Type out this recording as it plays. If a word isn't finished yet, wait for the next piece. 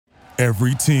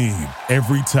Every team,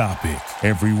 every topic,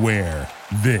 everywhere.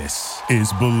 This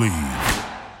is Believe.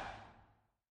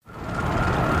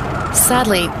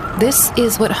 Sadly, this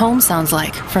is what home sounds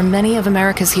like for many of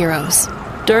America's heroes.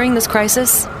 During this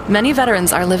crisis, many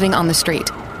veterans are living on the street,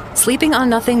 sleeping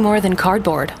on nothing more than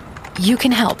cardboard. You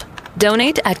can help.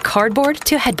 Donate at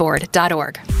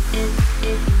cardboardtoheadboard.org.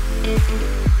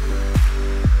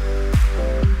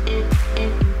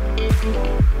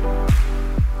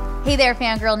 Hey there,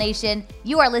 Fangirl Nation.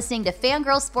 You are listening to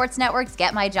Fangirl Sports Network's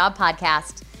Get My Job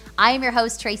podcast. I am your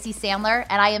host, Tracy Sandler,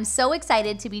 and I am so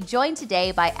excited to be joined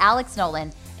today by Alex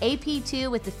Nolan,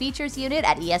 AP2 with the Features Unit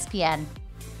at ESPN.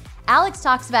 Alex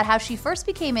talks about how she first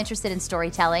became interested in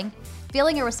storytelling,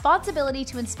 feeling a responsibility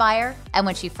to inspire, and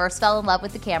when she first fell in love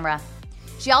with the camera.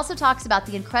 She also talks about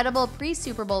the incredible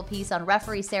pre-Super Bowl piece on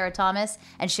referee Sarah Thomas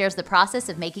and shares the process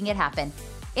of making it happen.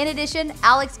 In addition,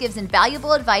 Alex gives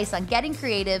invaluable advice on getting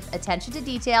creative, attention to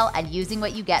detail, and using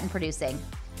what you get in producing.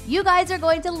 You guys are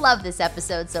going to love this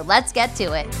episode, so let's get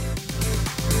to it.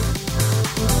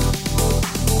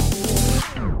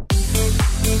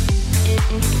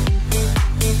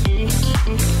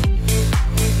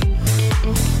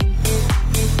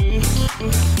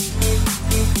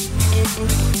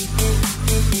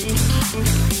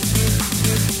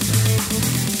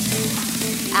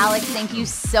 Alex, thank you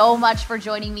so much for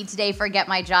joining me today for Get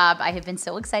My Job. I have been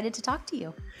so excited to talk to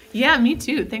you. Yeah, me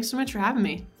too. Thanks so much for having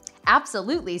me.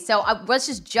 Absolutely. So let's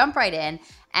just jump right in.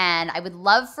 And I would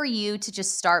love for you to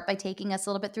just start by taking us a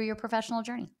little bit through your professional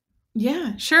journey.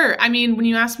 Yeah, sure. I mean, when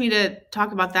you asked me to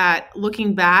talk about that,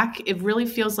 looking back, it really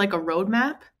feels like a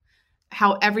roadmap,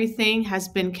 how everything has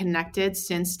been connected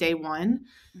since day one.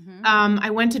 Mm-hmm.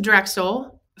 I went to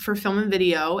Drexel for film and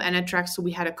video, and at Drexel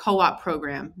we had a co-op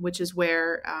program, which is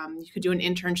where you could do an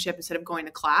internship instead of going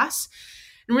to class.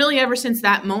 And really, ever since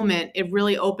that moment, it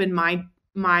really opened my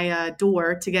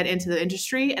door to get into the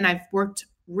industry, and I've worked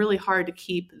really hard to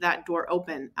keep that door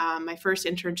open. My first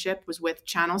internship was with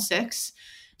Channel 6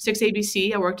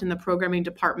 ABC. I worked in the programming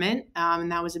department,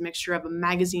 and that was a mixture of a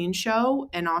magazine show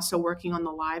and also working on the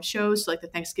live shows, like the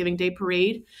Thanksgiving Day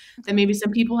Parade that maybe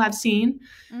some people have seen.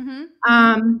 Mm-hmm.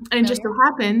 And it just so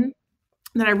happened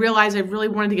that I realized I really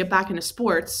wanted to get back into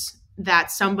sports, that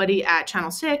somebody at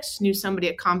Channel 6 knew somebody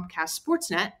at Comcast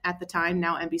Sportsnet at the time,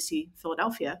 now NBC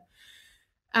Philadelphia.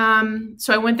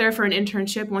 So I went there for an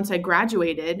internship once I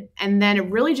graduated, and then it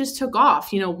really just took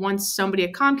off. Once somebody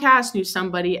at Comcast knew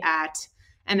somebody at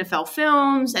NFL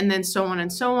Films, and then so on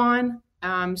and so on.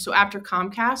 So after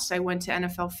Comcast, I went to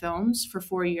NFL Films for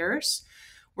 4 years,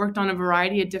 worked on a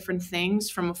variety of different things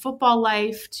from A Football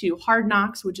Life to Hard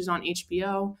Knocks, which is on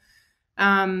HBO.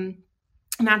 And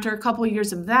after a couple of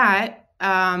years of that,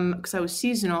 because I was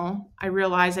seasonal, I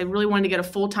realized I really wanted to get a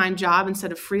full-time job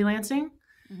instead of freelancing.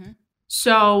 Mm-hmm.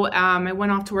 So I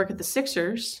went off to work at the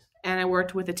Sixers, and I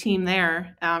worked with a team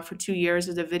there for 2 years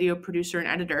as a video producer and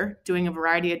editor, doing a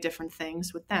variety of different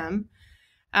things with them.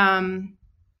 And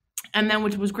then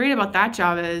what was great about that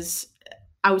job is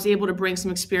I was able to bring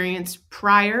some experience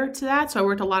prior to that. So I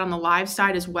worked a lot on the live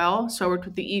side as well. So I worked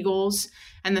with the Eagles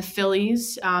and the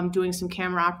Phillies, doing some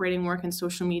camera operating work and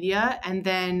social media, and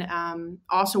then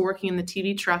also working in the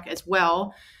TV truck as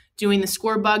well, doing the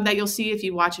score bug that you'll see if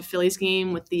you watch a Phillies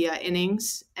game with the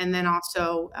innings, and then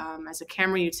also as a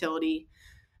camera utility,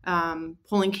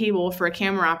 pulling cable for a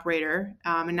camera operator,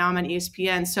 and now I'm at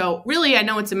ESPN. So really, I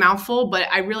know it's a mouthful, but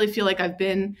I really feel like I've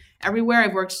been everywhere.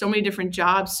 I've worked so many different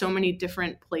jobs, so many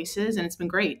different places, and it's been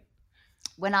great.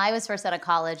 When I was first out of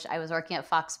college, I was working at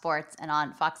Fox Sports, and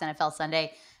on Fox NFL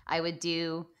Sunday, I would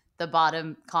do the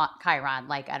bottom chyron,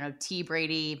 like, I don't know, T.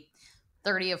 Brady,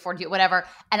 30 or 40, whatever.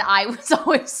 And I was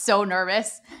always so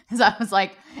nervous because I was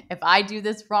like, if I do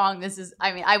this wrong, the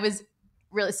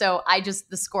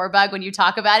score bug, when you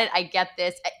talk about it, I get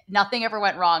this. Nothing ever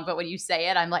went wrong. But when you say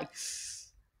it, I'm like,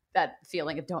 that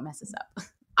feeling of don't mess this up.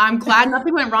 I'm glad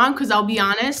nothing went wrong because I'll be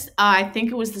honest, I think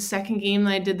it was the second game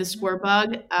that I did the score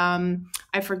bug.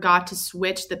 I forgot to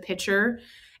switch the pitcher,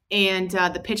 and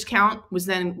the pitch count was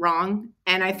then wrong.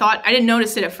 And I didn't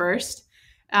notice it at first.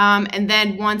 And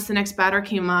then once the next batter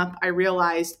came up, I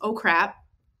realized, oh crap,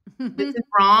 this is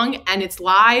wrong, and it's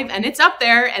live and it's up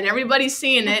there and everybody's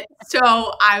seeing it.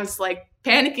 So I was like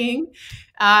panicking,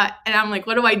 and I'm like,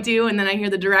 what do I do? And then I hear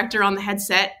the director on the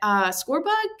headset, score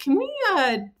bug, can we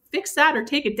fix that or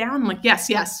take it down? I'm like, yes,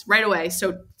 right away.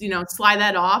 So, slide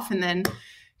that off and then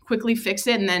quickly fix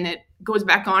it. And then it goes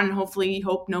back on, and hopefully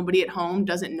hope nobody at home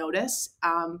doesn't notice.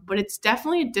 But it's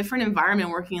definitely a different environment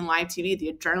working in live TV,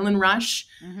 the adrenaline rush,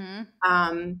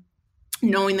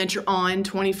 knowing that you're on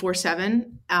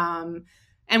 24/7.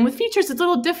 And with features, it's a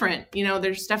little different. You know,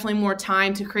 there's definitely more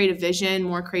time to create a vision,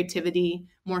 more creativity,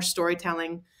 more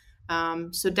storytelling.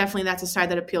 So definitely that's a side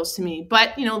that appeals to me.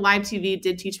 But, you know, live TV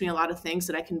did teach me a lot of things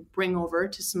that I can bring over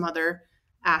to some other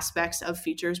aspects of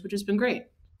features, which has been great.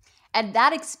 And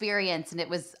that experience, and it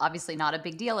was obviously not a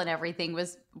big deal and everything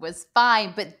was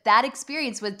fine, but that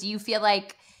experience do you feel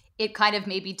like it kind of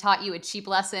maybe taught you a cheap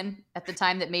lesson at the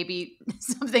time that maybe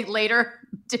something later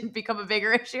didn't become a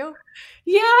bigger issue?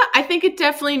 Yeah, I think it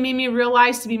definitely made me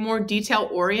realize to be more detail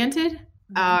oriented,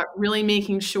 really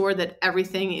making sure that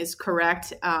everything is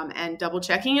correct, and double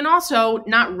checking, and also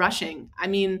not rushing. I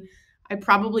mean, I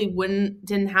probably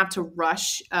didn't have to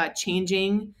rush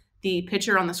changing the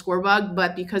picture on the scorebug,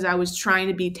 but because I was trying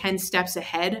to be 10 steps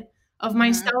ahead of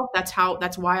myself,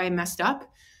 that's why I messed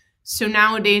up. So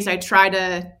nowadays I try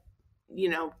to, you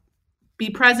know, be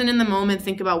present in the moment,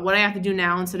 think about what I have to do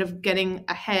now instead of getting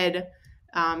ahead,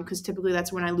 because typically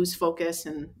that's when I lose focus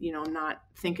and, you know, not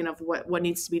thinking of what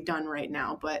needs to be done right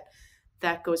now. But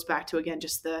that goes back to, again,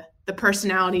 just the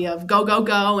personality of go, go,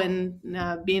 go, and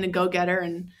being a go-getter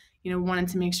and, you know, wanting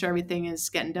to make sure everything is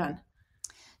getting done.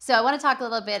 So I want to talk a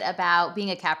little bit about being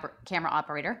a camera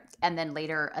operator and then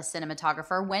later a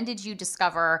cinematographer. When did you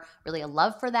discover really a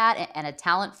love for that and a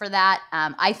talent for that?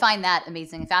 I find that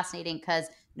amazing and fascinating because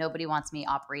nobody wants me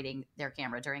operating their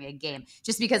camera during a game,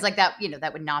 just because like that, you know,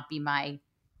 that would not be my,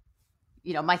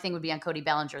 you know, my thing would be on Cody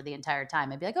Bellinger the entire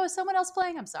time. I'd be like, oh, is someone else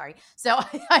playing? I'm sorry. So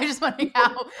I just wondering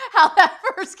how that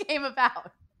first came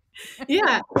about.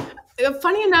 Yeah.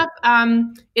 Funny enough,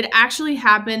 it actually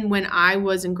happened when I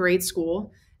was in grade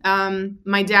school.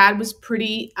 My dad was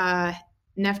pretty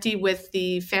nifty with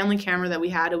the family camera that we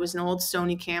had. It was an old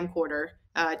Sony camcorder,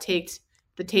 taped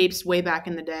the tapes way back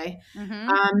in the day.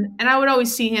 And I would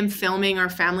always see him filming our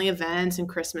family events and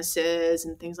Christmases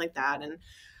and things like that. And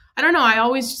I don't know, I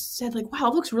always said like, wow,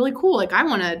 it looks really cool. Like I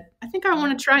think I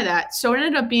want to try that. So it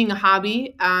ended up being a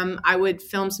hobby. I would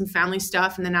film some family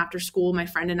stuff. And then after school, my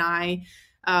friend and I,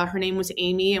 her name was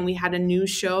Amy, and we had a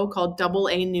news show called Double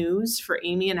A News for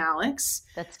Amy and Alex.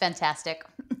 That's fantastic.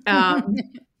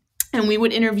 And we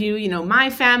would interview, you know, my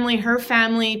family, her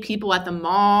family, people at the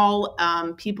mall,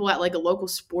 people at like a local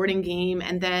sporting game.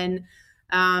 And then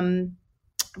I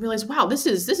realized, wow, this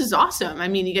is awesome. I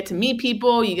mean, you get to meet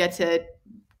people, you get to,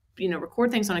 you know,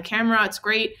 record things on a camera. It's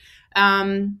great.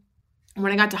 When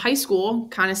I got to high school,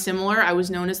 kind of similar, I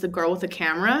was known as the girl with a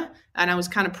camera, and I was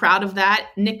kind of proud of that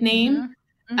nickname.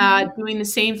 Doing the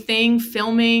same thing,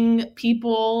 filming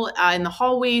people in the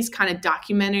hallways, kind of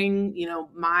documenting, you know,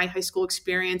 my high school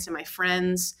experience and my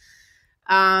friends.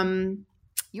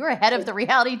 You were ahead of the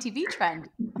reality TV trend.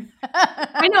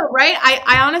 I know, right?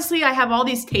 I honestly, I have all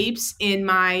these tapes in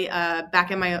my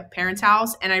back in my parents'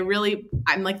 house, and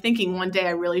I'm like thinking one day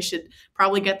I really should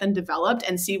probably get them developed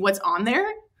and see what's on there.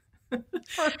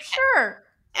 For sure.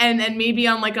 And maybe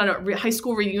on a high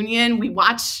school reunion, we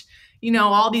watch, you know,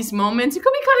 all these moments. It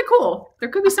could be kind of cool. There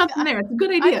could be something there. It's a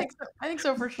good idea. I think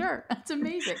so for sure. That's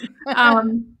amazing.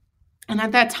 And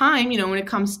at that time, you know, when it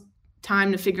comes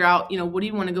time to figure out, you know, what do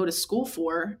you want to go to school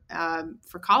for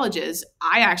colleges,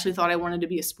 I actually thought I wanted to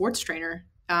be a sports trainer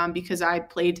because I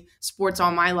played sports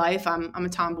all my life. I'm a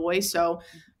tomboy, so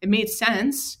it made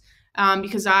sense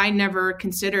because I never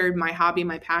considered my hobby,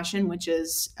 my passion, which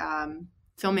is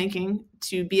filmmaking,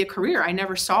 to be a career. I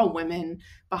never saw women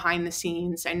behind the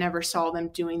scenes. I never saw them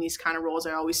doing these kind of roles.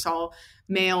 I always saw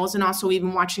males, and also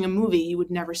even watching a movie, you would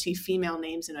never see female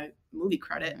names in a movie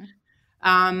credit.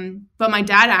 But my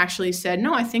dad actually said,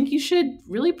 no, I think you should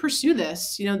really pursue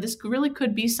this. You know, this really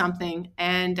could be something.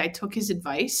 And I took his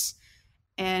advice,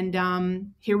 and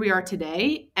here we are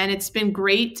today. And it's been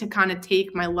great to kind of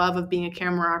take my love of being a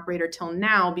camera operator till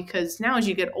now, because now as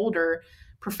you get older,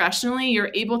 professionally, you're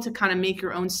able to kind of make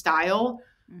your own style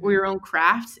or your own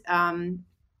craft.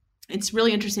 It's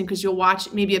really interesting because you'll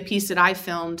watch maybe a piece that I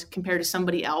filmed compared to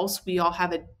somebody else. We all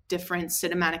have a different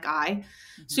cinematic eye.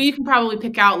 So you can probably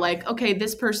pick out like, okay,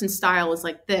 this person's style is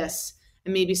like this,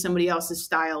 and maybe somebody else's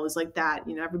style is like that.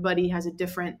 You know, everybody has a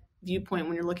different viewpoint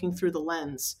when you're looking through the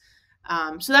lens.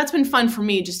 So that's been fun for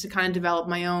me, just to kind of develop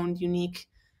my own unique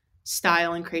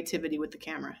style and creativity with the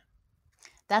camera.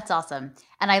 That's awesome.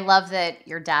 And I love that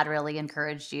your dad really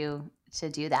encouraged you to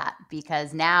do that,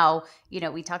 because now, you know,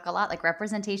 we talk a lot like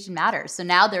representation matters. So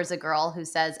now there's a girl who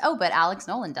says, oh, but Alex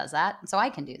Nolan does that, so I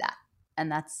can do that. And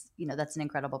that's, you know, that's an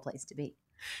incredible place to be.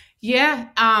 Yeah.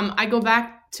 I go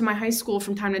back to my high school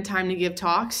from time to time to give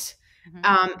talks.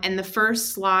 And the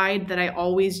first slide that I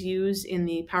always use in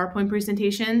the PowerPoint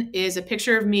presentation is a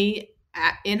picture of me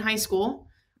in high school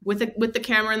with the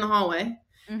camera in the hallway.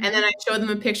 And then I show them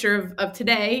a picture of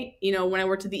today, you know, when I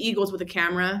worked at the Eagles with a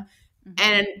camera.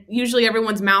 And usually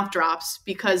everyone's mouth drops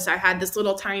because I had this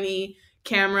little tiny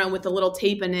camera with a little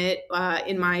tape in it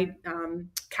in my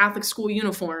Catholic school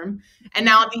uniform. And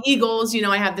now at the Eagles,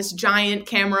 I have this giant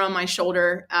camera on my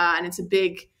shoulder, and it's a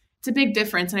big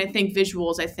difference. And I think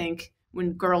visuals,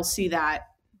 when girls see that,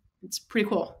 it's pretty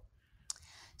cool.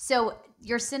 So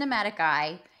your cinematic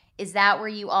eye, is that where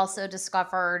you also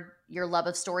discovered your love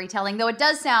of storytelling? Though it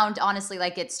does sound honestly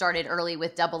like it started early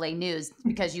with AA News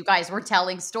because you guys were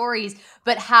telling stories,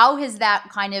 but how has that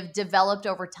kind of developed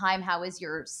over time? How has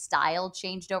your style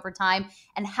changed over time?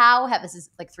 And this is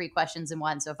like 3 questions in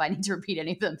one, so if I need to repeat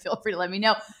any of them, feel free to let me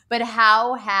know. But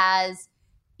how has,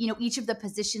 each of the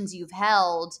positions you've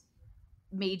held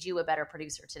made you a better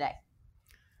producer today?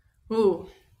 Ooh,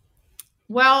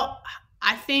 well,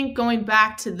 I think going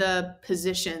back to the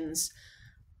positions,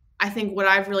 I think what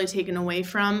I've really taken away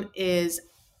from is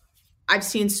I've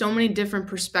seen so many different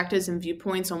perspectives and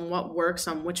viewpoints on what works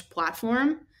on which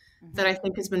platform that I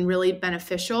think has been really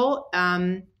beneficial.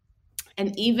 And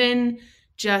even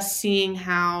just seeing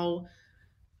how,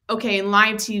 okay, in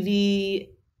live TV,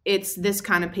 it's this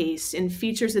kind of pace. In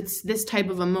features, it's this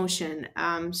type of emotion.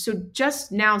 So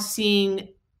just now seeing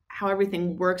how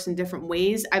everything works in different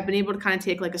ways, I've been able to kind of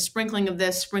take like a sprinkling of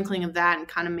this, sprinkling of that, and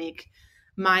kind of make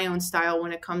my own style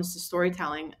when it comes to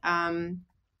storytelling.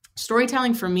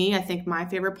 Storytelling for me, I think my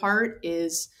favorite part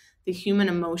is the human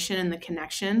emotion and the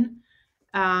connection.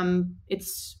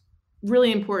 It's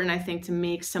really important, I think, to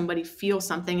make somebody feel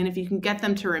something. And if you can get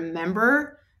them to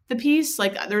remember the piece,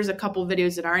 like there's a couple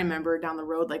videos that I remember down the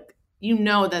road, like,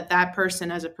 that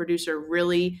person as a producer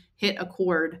really hit a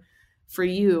chord for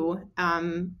you.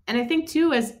 And I think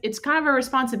too, as it's kind of a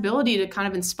responsibility to kind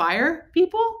of inspire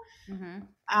people.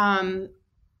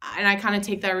 And I kind of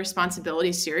take that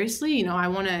responsibility seriously. I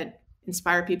want to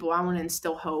inspire people. I want to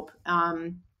instill hope.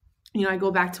 I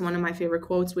go back to one of my favorite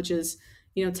quotes, which is,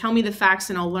 tell me the facts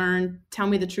and I'll learn, tell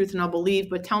me the truth and I'll believe,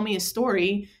 but tell me a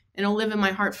story and it'll live in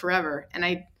my heart forever. And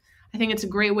I think it's a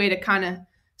great way to kind of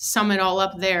sum it all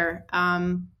up there.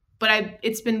 But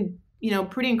it's been,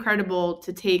 pretty incredible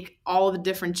to take all of the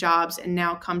different jobs and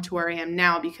now come to where I am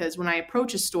now, because when I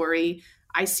approach a story,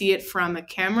 I see it from a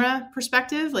camera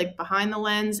perspective, like behind the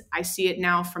lens. I see it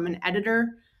now from an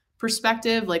editor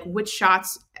perspective, like which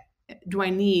shots do I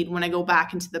need when I go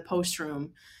back into the post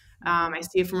room? I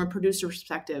see it from a producer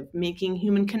perspective, making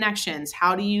human connections.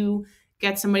 How do you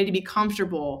get somebody to be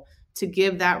comfortable to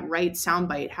give that right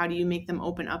soundbite? How do you make them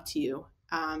open up to you?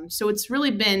 So it's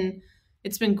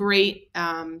been great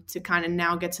to kind of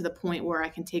now get to the point where I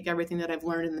can take everything that I've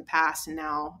learned in the past and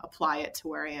now apply it to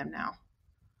where I am now.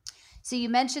 So you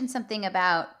mentioned something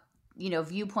about,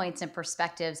 viewpoints and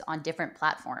perspectives on different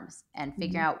platforms and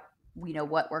figuring out,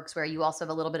 what works where. You also have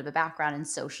a little bit of a background in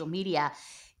social media.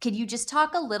 Could you just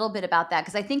talk a little bit about that?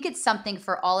 Because I think it's something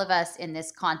for all of us in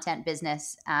this content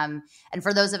business, and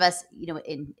for those of us,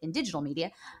 in digital media,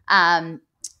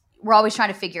 we're always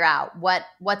trying to figure out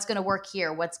what's going to work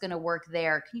here, what's going to work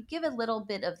there. Can you give a little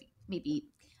bit of maybe,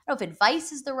 I don't know if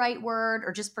advice is the right word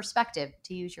or just perspective,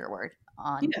 to use your word,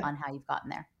 on how you've gotten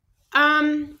there?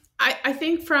 I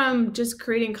think from just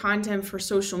creating content for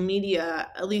social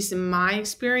media, at least in my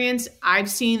experience, I've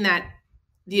seen that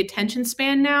the attention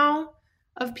span now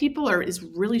of people is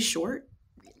really short.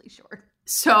 Really short.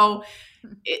 So,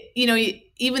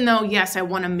 even though, yes, I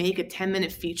want to make a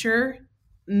 10-minute feature,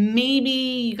 maybe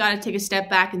you got to take a step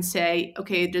back and say,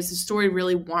 okay, does the story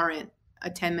really warrant a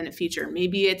 10-minute feature?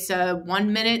 Maybe it's a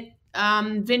 1-minute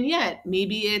vignette.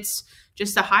 Maybe it's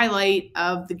just a highlight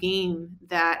of the game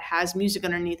that has music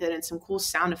underneath it and some cool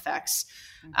sound effects.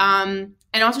 And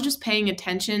also just paying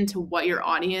attention to what your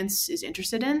audience is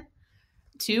interested in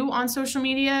too on social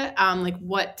media. Like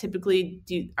what typically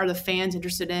are the fans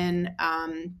interested in?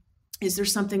 Is there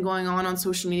something going on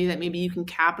social media that maybe you can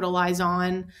capitalize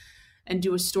on and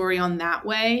do a story on that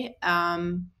way?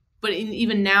 But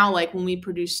even now, like when we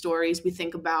produce stories, we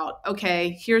think about,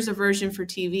 okay, here's a version for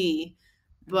TV,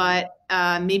 but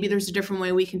maybe there's a different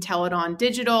way we can tell it on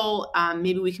digital.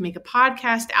 Maybe we can make a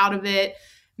podcast out of it.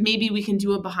 Maybe we can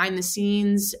do a behind the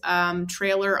scenes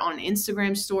trailer on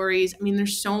Instagram stories. I mean,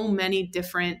 there's so many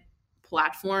different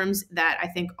platforms that I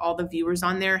think all the viewers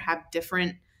on there have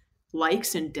different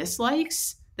likes and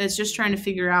dislikes. That's just trying to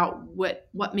figure out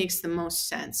what makes the most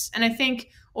sense. And I think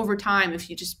over time, if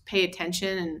you just pay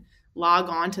attention and log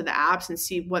on to the apps and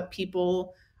see what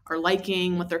people are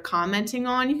liking, what they're commenting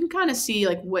on, you can kind of see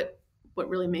like what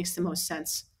really makes the most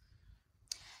sense.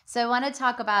 So I want to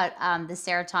talk about the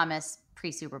Sarah Thomas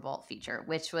pre-Super Bowl feature,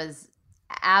 which was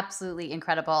absolutely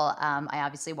incredible. I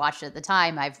obviously watched it at the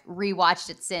time. I've rewatched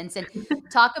it since, and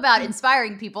talk about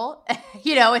inspiring people,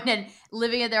 and then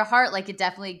living in their heart. Like, it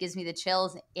definitely gives me the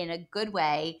chills in a good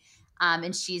way.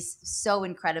 And she's so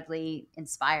incredibly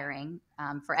inspiring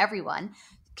for everyone.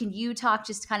 Can you talk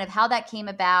just kind of how that came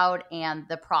about and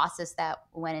the process that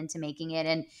went into making it?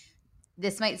 And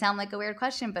this might sound like a weird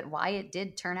question, but why it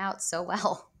did turn out so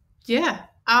well? Yeah.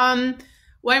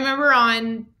 Well, I remember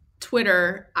on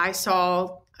Twitter, I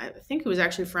think it was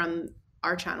actually from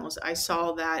our channels, I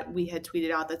saw that we had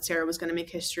tweeted out that Sarah was going to make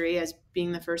history as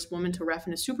being the first woman to ref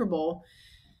in a Super Bowl.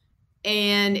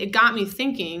 And it got me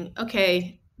thinking,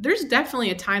 okay, there's definitely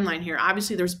a timeline here.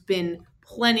 Obviously, there's been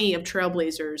plenty of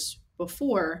trailblazers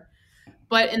before,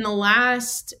 but in the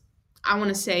last, I want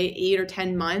to say 8 or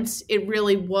 10 months, it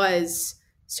really was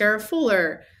Sarah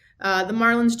Fuller, the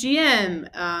Marlins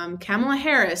GM, Kamala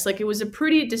Harris. Like, it was a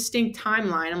pretty distinct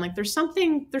timeline. I'm like, there's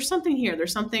something here.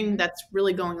 There's something that's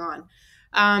really going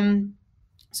on.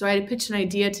 So I had pitched an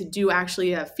idea to do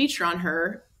actually a feature on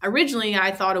her. Originally, I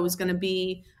thought it was going to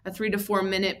be a 3 to 4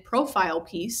 minute profile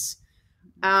piece.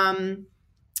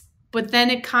 But then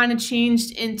it kind of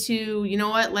changed into, you know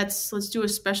what, let's do a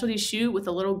specialty shoot with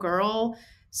a little girl,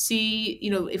 see,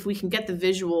 if we can get the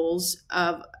visuals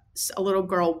of a little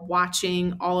girl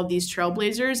watching all of these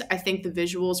trailblazers. I think the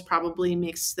visuals probably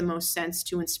makes the most sense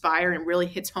to inspire and really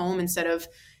hits home instead of,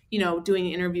 doing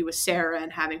an interview with Sarah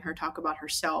and having her talk about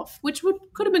herself, which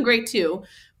could have been great too.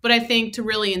 But I think to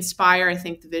really inspire, I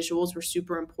think the visuals were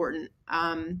super important.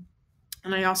 And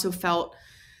I also felt,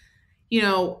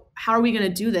 how are we going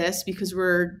to do this? Because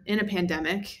we're in a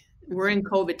pandemic, we're in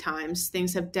COVID times.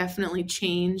 Things have definitely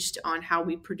changed on how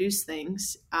we produce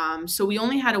things. So we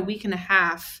only had a week and a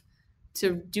half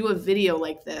to do a video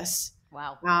like this.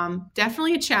 Wow.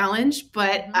 Definitely a challenge,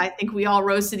 but I think we all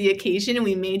rose to the occasion and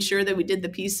we made sure that we did the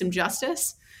piece some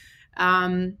justice.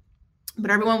 But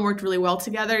everyone worked really well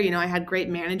together. I had great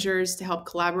managers to help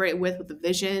collaborate with the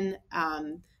vision.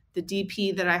 The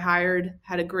DP that I hired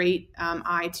had a great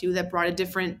eye too, that brought a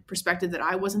different perspective that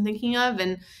I wasn't thinking of.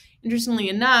 And interestingly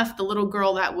enough, the little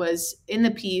girl that was in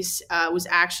the piece was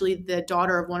actually the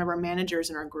daughter of one of our managers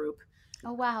in our group.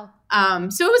 Oh, wow.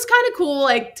 So it was kind of cool,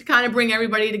 like, to kind of bring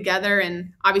everybody together,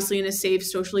 and obviously in a safe,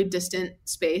 socially distant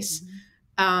space.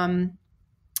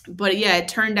 But yeah, it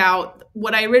turned out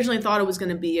what I originally thought it was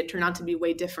going to be. It turned out to be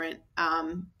way different.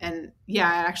 And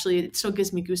yeah, it still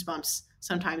gives me goosebumps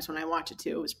sometimes when I watch it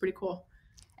too. It was pretty cool.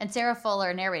 And Sarah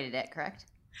Fuller narrated it, correct?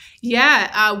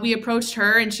 Yeah, we approached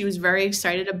her and she was very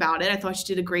excited about it. I thought she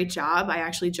did a great job. I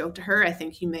actually joked to her, I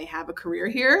think you may have a career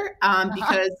here,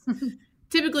 because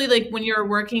typically, like, when you're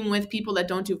working with people that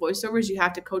don't do voiceovers, you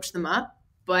have to coach them up.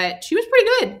 But she was pretty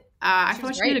good. I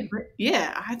thought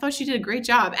she did a great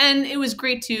job. And it was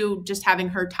great too, just having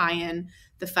her tie in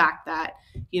the fact that,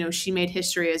 she made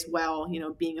history as well.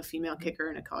 Being a female kicker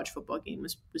in a college football game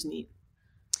was neat.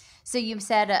 So you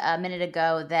said a minute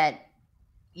ago that,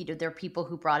 there are people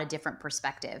who brought a different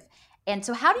perspective. And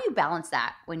so how do you balance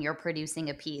that when you're producing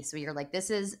a piece where you're like, this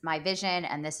is my vision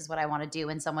and this is what I want to do,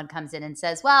 and someone comes in and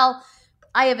says, well,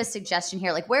 I have a suggestion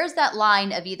here. Like, where's that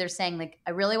line of either saying, like,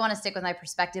 I really want to stick with my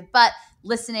perspective, but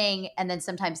listening and then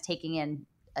sometimes taking in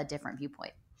a different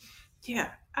viewpoint?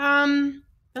 Yeah,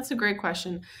 that's a great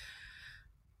question.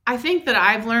 I think that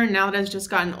I've learned now that I've just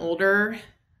gotten older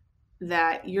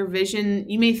that your vision,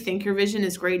 you may think your vision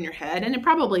is great in your head, and it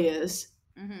probably is.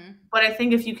 Mm-hmm. But I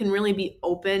think if you can really be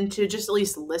open to just at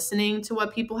least listening to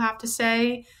what people have to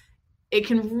say, it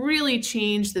can really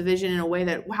change the vision in a way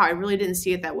that, wow, I really didn't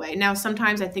see it that way. Now,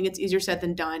 sometimes I think it's easier said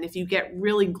than done. If you get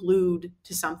really glued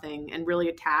to something and really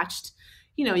attached,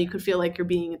 you could feel like you're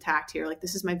being attacked here. Like,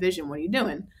 this is my vision. What are you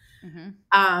doing?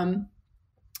 Mm-hmm.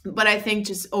 But I think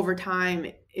just over time,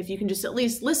 if you can just at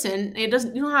least listen, you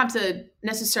don't have to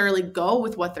necessarily go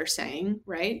with what they're saying,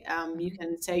 right? You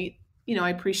can say, I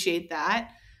appreciate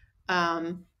that.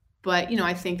 But,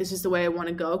 I think this is the way I want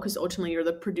to go, because ultimately you're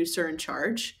the producer in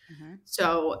charge. Mm-hmm.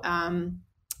 So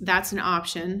that's an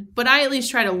option. But I at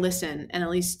least try to listen and at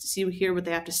least hear what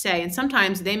they have to say. And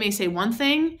sometimes they may say one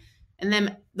thing and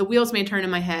then the wheels may turn in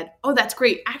my head. Oh, that's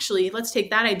great. Actually, let's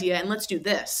take that idea and let's do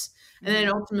this. Mm-hmm. And then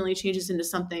it ultimately changes into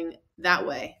something that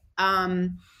way.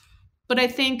 But I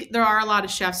think there are a lot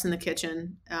of chefs in the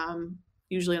kitchen,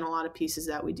 usually in a lot of pieces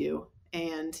that we do.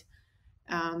 And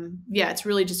it's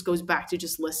really just goes back to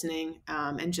just listening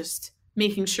and just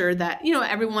making sure that,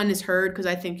 everyone is heard. Because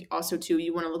I think also too,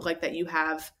 you want to look like that you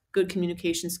have good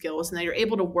communication skills and that you're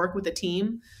able to work with a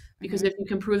team, because if you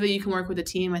can prove that you can work with a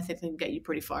team, I think they can get you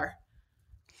pretty far.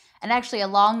 And actually,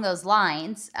 along those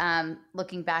lines,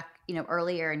 looking back,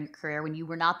 earlier in your career when you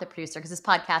were not the producer, because this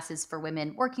podcast is for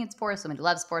women working in sports, women who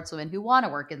love sports, women who want to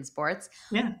work in sports.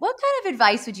 Yeah. What kind of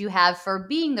advice would you have for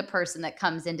being the person that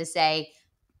comes in to say,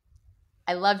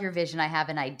 I love your vision, I have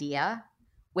an idea,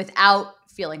 without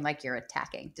feeling like you're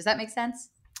attacking? Does that make sense?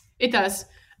 It does.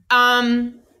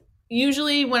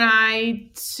 Usually when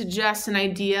I suggest an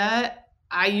idea,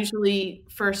 I usually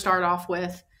first start off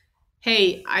with,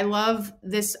 hey, I love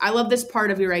this part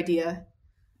of your idea.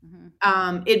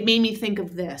 It made me think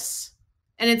of this.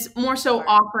 And it's more so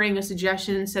offering a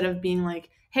suggestion instead of being like,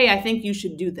 hey, I think you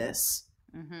should do this.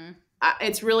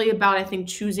 It's really about, I think,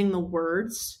 choosing the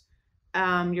words,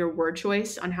 your word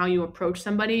choice on how you approach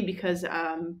somebody, because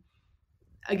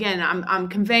again, I'm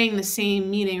conveying the same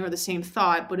meaning or the same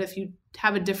thought, but if you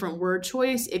have a different word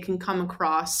choice, it can come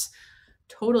across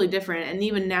totally different. And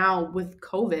even now with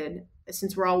COVID,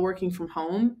 since we're all working from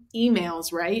home,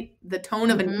 emails, right? The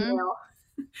tone of an email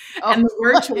and the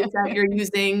word choice that you're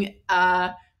using,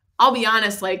 I'll be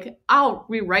honest, like I'll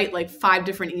rewrite like 5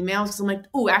 different emails because I'm like,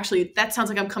 oh, actually, that sounds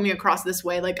like I'm coming across this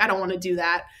way. Like, I don't want to do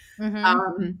that.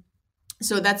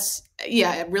 So that's,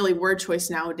 really word choice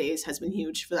nowadays has been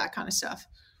huge for that kind of stuff.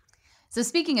 So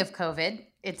speaking of COVID,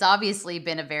 it's obviously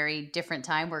been a very different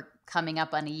time. We're coming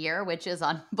up on a year, which is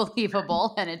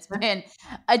unbelievable. And it's been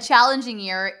a challenging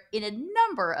year in a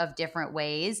number of different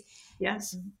ways.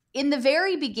 Yes. In the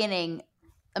very beginning,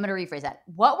 I'm going to rephrase that.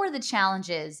 What were the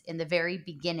challenges in the very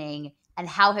beginning and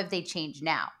how have they changed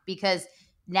now? Because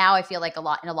now I feel like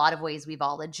in a lot of ways we've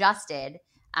all adjusted.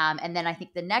 And then I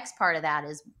think the next part of that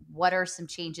is, what are some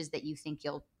changes that you think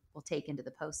will take into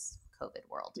the post-COVID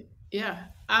world? Yeah.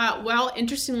 Well,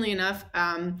 interestingly enough,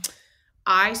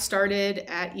 I started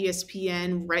at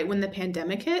ESPN right when the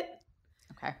pandemic hit.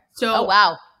 Okay. So oh,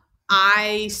 wow.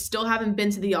 I still haven't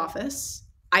been to the office.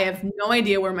 I have no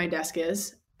idea where my desk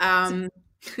is. I've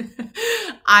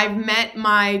met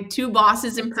my 2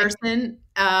 bosses in person,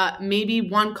 maybe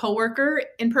 1 coworker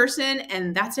in person,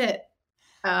 and that's it.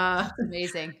 That's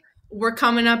amazing. We're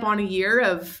coming up on a year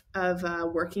of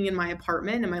working in my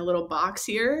apartment in my little box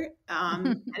here.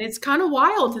 And it's kind of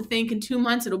wild to think in 2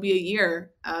 months it'll be a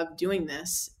year of doing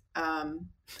this.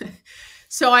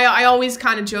 So I always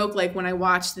kind of joke, like when I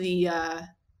watch the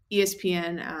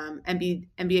ESPN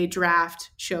NBA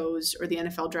draft shows or the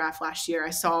NFL draft last year,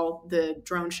 I saw the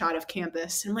drone shot of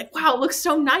campus and I'm like, wow, it looks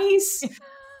so nice.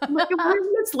 I'm like, I wonder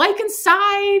what it's like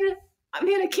inside. I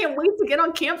mean, I can't wait to get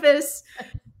on campus.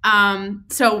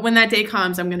 So when that day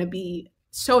comes, I'm going to be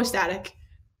so ecstatic.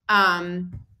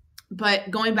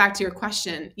 But going back to your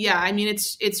question, I mean,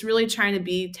 it's really trying to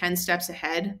be 10 steps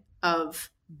ahead of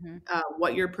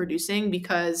what you're producing,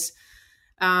 because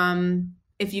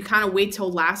if you kind of wait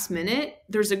till last minute,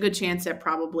 there's a good chance that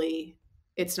probably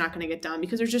it's not going to get done,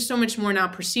 because there's just so much more now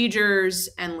procedures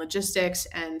and logistics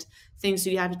and things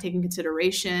that you have to take in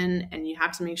consideration. And you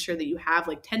have to make sure that you have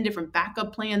like 10 different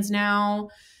backup plans now.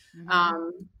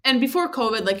 And before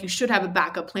COVID, like you should have a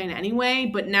backup plan anyway,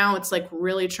 but now it's like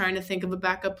really trying to think of a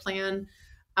backup plan.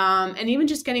 And even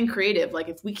just getting creative. Like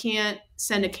if we can't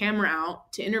send a camera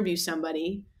out to interview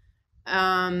somebody,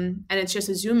 and it's just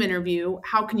a Zoom interview,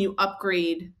 how can you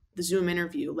upgrade the Zoom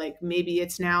interview? Like maybe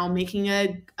it's now making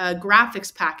a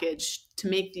graphics package to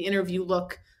make the interview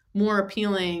look more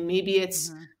appealing. Maybe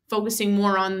it's focusing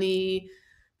more on the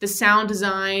sound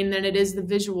design than it is the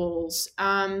visuals.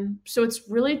 So it's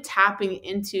really tapping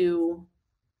into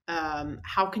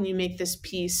how can you make this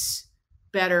piece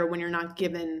better when you're not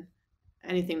given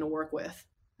anything to work with,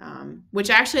 which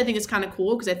actually I think is kind of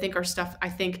cool, because I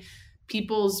think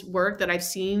people's work that I've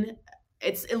seen,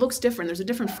 it looks different. There's a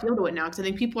different feel to it now, because I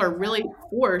think people are really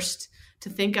forced to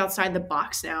think outside the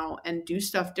box now and do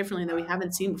stuff differently that we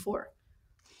haven't seen before.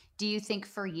 Do you think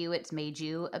for you it's made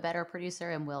you a better producer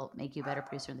and will make you a better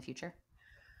producer in the future?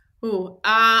 Ooh,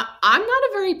 I'm not a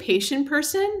very patient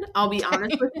person, I'll be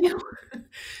honest with you.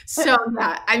 So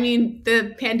I mean,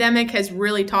 the pandemic has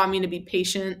really taught me to be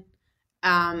patient,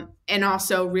 and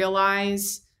also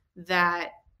realize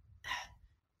that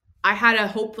I had a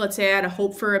hope, let's say I had a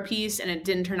hope for a piece and it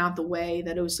didn't turn out the way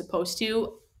that it was supposed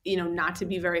to, not to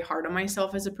be very hard on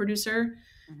myself as a producer.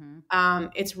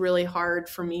 It's really hard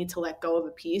for me to let go of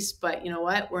a piece, but you know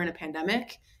what? We're in a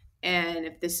pandemic, and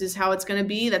if this is how it's going to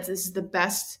be, this is the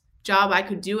best job I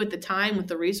could do at the time with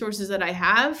the resources that I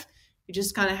have. You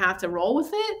just kind of have to roll with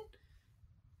it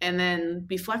and then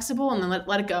be flexible and then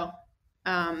let it go.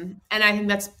 And I think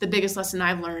that's the biggest lesson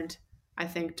I've learned, I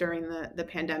think, during the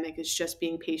pandemic, is just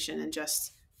being patient and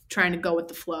just trying to go with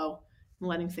the flow and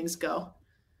letting things go.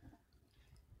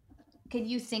 Can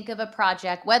you think of a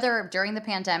project, whether during the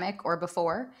pandemic or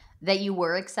before, that you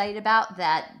were excited about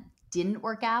that didn't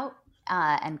work out,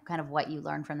 and kind of what you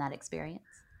learned from that experience?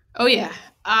 Oh yeah.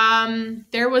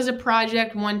 There was a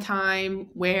project one time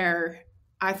where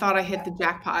I thought I hit the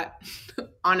jackpot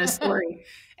on a story,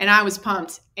 and I was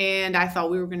pumped, and I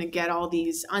thought we were going to get all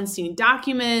these unseen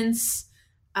documents,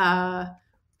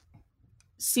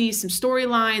 see some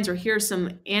storylines or hear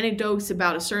some anecdotes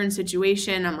about a certain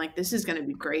situation. I'm like, this is going to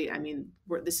be great. I mean,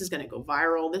 this is going to go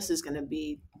viral. This is going to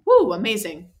be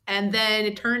amazing. And then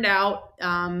it turned out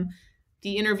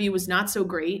the interview was not so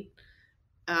great.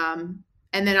 And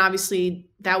then obviously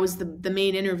that was the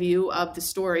main interview of the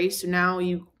story. So now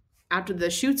after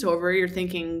the shoot's over, you're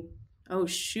thinking, oh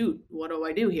shoot, what do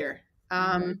I do here?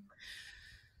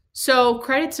 So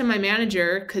credit to my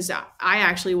manager, because I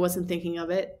actually wasn't thinking of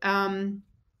it.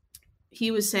 He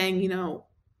was saying,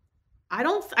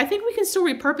 I think we can still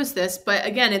repurpose this, but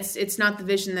again, it's not the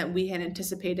vision that we had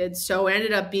anticipated. So it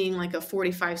ended up being like a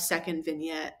 45-second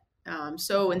vignette.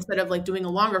 So instead of like doing a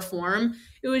longer form,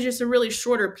 it was just a really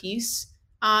shorter piece.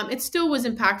 It still was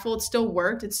impactful. It still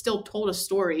worked. It still told a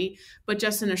story, but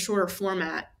just in a shorter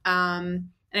format. And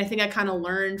I think I kind of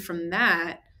learned from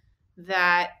that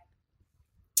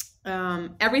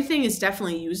everything is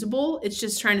definitely usable. It's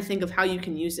just trying to think of how you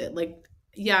can use it. Like,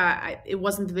 it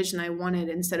wasn't the vision I wanted.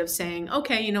 Instead of saying,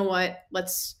 okay, you know what,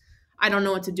 I don't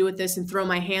know what to do with this and throw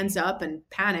my hands up and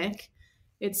panic.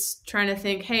 It's trying to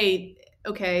think, hey,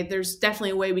 okay, there's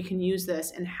definitely a way we can use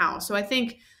this and how. So I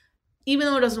think even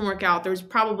though it doesn't work out, there's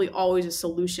probably always a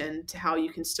solution to how you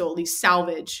can still at least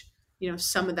salvage,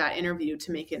 some of that interview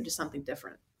to make it into something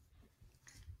different.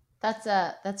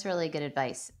 That's really good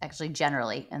advice, actually,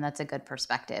 generally. And that's a good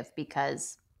perspective,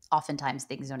 because oftentimes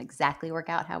things don't exactly work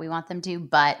out how we want them to,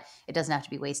 but it doesn't have to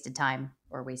be wasted time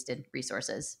or wasted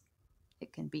resources.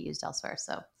 It can be used elsewhere.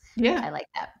 So yeah, I like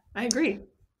that. I agree.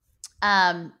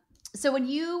 So when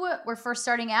you were first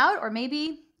starting out, or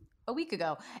maybe a week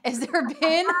ago, has there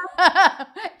been,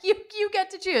 you get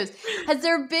to choose. Has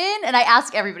there been, and I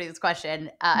ask everybody this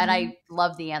question, and I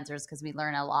love the answers because we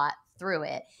learn a lot through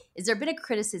it. Has there been a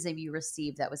criticism you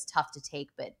received that was tough to take,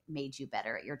 but made you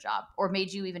better at your job, or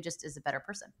made you even just as a better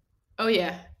person? Oh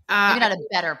yeah. Maybe not a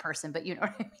better person, but you know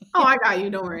what I mean? Oh, I got you.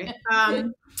 Don't worry.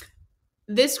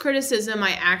 This criticism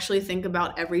I actually think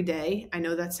about every day. I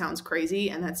know that sounds crazy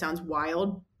and that sounds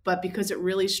wild, but because it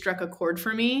really struck a chord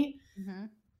for me,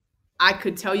 I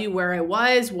could tell you where I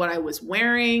was, what I was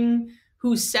wearing,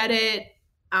 who said it.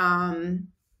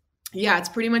 It's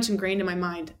pretty much ingrained in my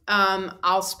mind.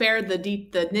 I'll spare the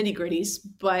nitty gritties,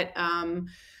 but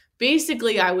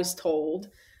basically I was told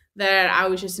that I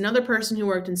was just another person who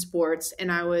worked in sports, and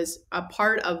I was a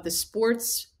part of the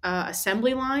sports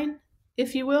assembly line,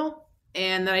 if you will,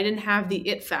 and that I didn't have the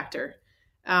it factor.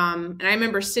 And I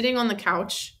remember sitting on the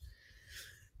couch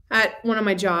at one of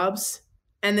my jobs,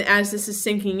 and as this is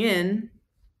sinking in,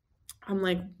 I'm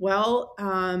like, well,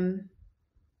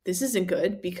 this isn't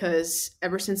good, because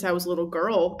ever since I was a little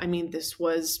girl, I mean, this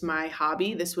was my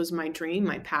hobby. This was my dream,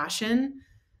 my passion.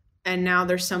 And now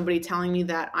there's somebody telling me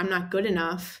that I'm not good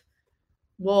enough.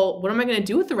 Well, what am I going to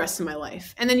do with the rest of my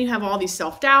life? And then you have all these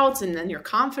self-doubts, and then your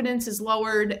confidence is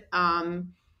lowered.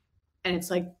 And it's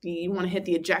like you want to hit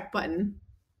the eject button,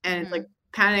 and it's like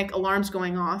panic alarms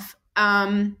going off.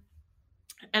 And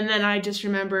then I just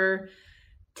remember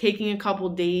taking a couple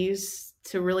days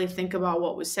to really think about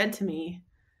what was said to me.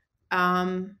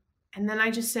 And then I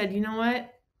just said, you know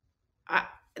what?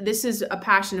 This is a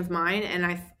passion of mine, and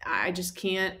I just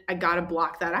can't, I got to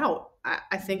block that out.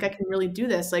 I think I can really do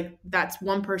this. Like, that's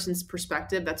one person's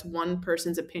perspective. That's one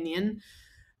person's opinion.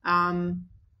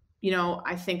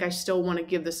 I think I still want to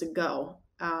give this a go.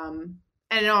 And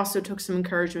it also took some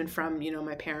encouragement from,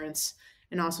 my parents,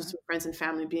 and also some friends and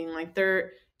family being like,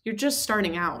 you're just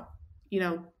starting out,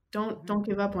 don't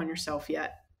give up on yourself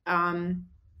yet. And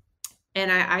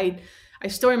I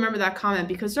still remember that comment,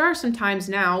 because there are some times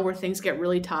now where things get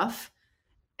really tough.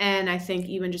 And I think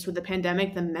even just with the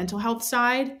pandemic, the mental health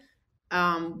side,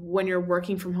 when you're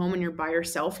working from home and you're by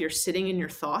yourself, you're sitting in your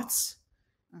thoughts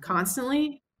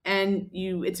constantly. And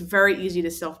it's very easy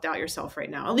to self-doubt yourself right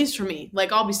now, at least for me.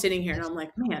 Like, I'll be sitting here and I'm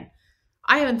like, man,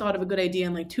 I haven't thought of a good idea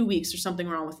in like 2 weeks. There's something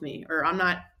wrong with me, or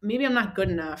maybe I'm not good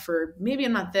enough, or maybe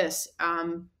I'm not this.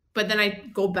 But then I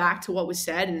go back to what was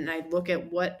said, and I look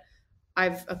at what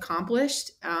I've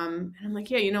accomplished. And I'm like,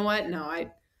 yeah, you know what? No,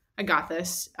 I got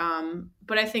this.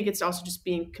 But I think it's also just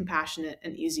being compassionate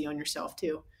and easy on yourself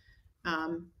too.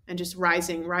 And just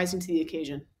rising to the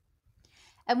occasion.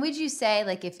 And would you say,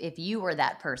 like, if you were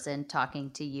that person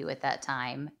talking to you at that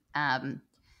time, I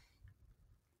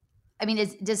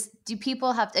mean, do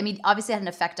people have, I mean, obviously it had an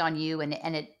effect on you, and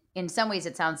it, in some ways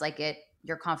it sounds like it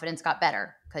your confidence got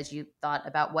better because you thought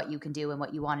about what you can do and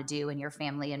what you want to do, and your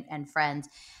family and friends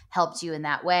helped you in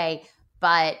that way.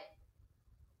 But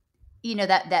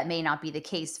that may not be the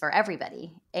case for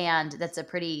everybody. And that's a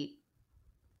pretty,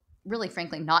 really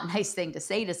frankly, not nice thing to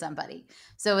say to somebody.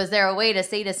 So is there a way to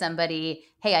say to somebody,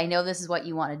 hey, I know this is what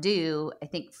you want to do. I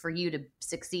think for you to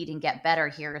succeed and get better,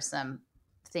 here are some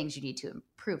things you need to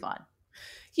improve on.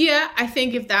 Yeah, I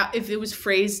think if it was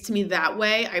phrased to me that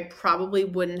way, I probably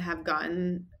wouldn't have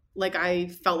gotten, like, I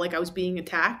felt like I was being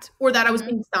attacked or that I was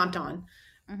being stomped on.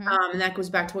 And that goes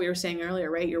back to what you were saying earlier,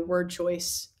 right? Your word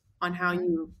choice on how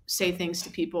you say things to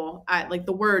people. Like,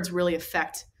 the words really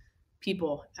affect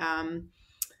people.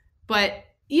 But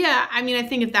yeah, I mean, I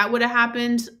think if that would have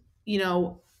happened,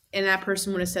 and that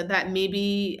person would have said that,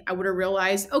 maybe I would have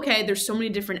realized, okay, there's so many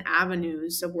different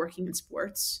avenues of working in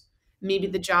sports. Maybe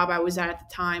the job I was at the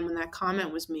time when that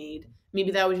comment was made,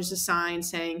 maybe that was just a sign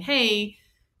saying, hey,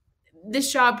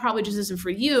 this job probably just isn't for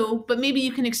you, but maybe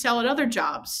you can excel at other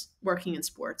jobs working in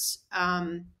sports.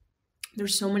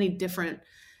 There's so many different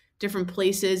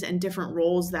places and different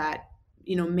roles that,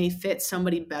 may fit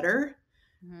somebody better.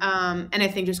 And I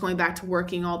think just going back to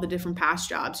working all the different past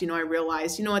jobs, I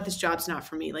realized, what, this job's not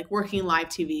for me. Like, working in live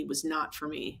TV was not for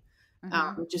me.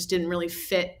 It just didn't really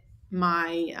fit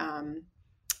my,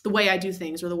 the way I do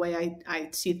things or the way I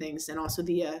see things. And also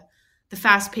the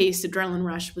fast paced adrenaline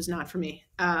rush was not for me.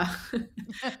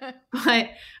 But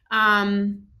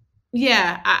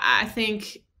yeah, I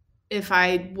think if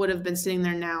I would have been sitting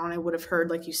there now and I would have heard,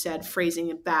 like you said, phrasing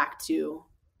it back to,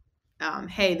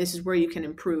 hey, this is where you can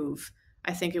improve,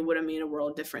 I think it would have made a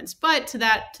world of difference. But to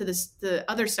the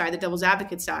other side, the devil's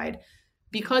advocate side,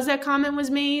 because that comment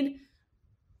was made,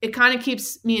 it kind of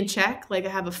keeps me in check. Like, I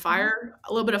have a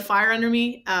little bit of fire under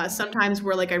me. Sometimes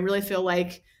where, like, I really feel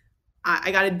like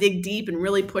I got to dig deep and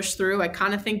really push through. I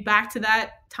kind of think back to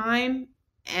that time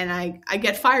and I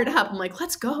get fired up. I'm like,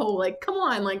 let's go. Like, come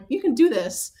on, like, you can do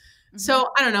this. So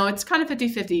I don't know. It's kind of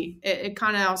 50-50. It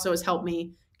kind of also has helped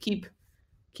me keep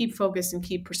focused and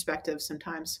keep perspective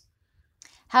sometimes.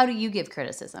 How do you give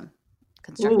criticism?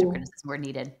 Constructive criticism where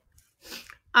needed.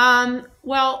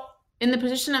 Well, in the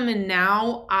position I'm in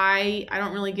now, I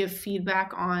don't really give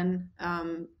feedback on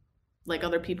like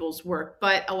other people's work,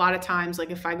 but a lot of times,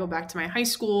 like, if I go back to my high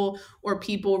school or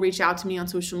people reach out to me on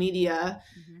social media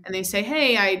and they say,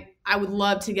 hey, I would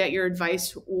love to get your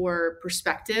advice or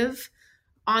perspective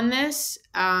on this.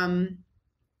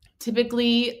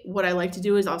 Typically what I like to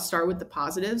do is I'll start with the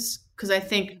positives, because I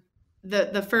think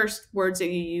the first words that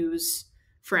you use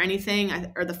for anything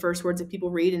are the first words that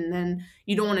people read, and then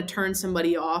you don't want to turn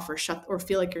somebody off or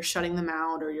feel like you're shutting them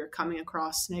out or you're coming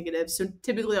across negative. So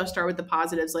typically I'll start with the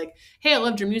positives, like, hey, I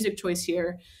loved your music choice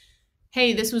here.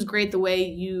 Hey, this was great the way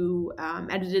you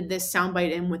edited this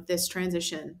soundbite in with this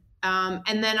transition.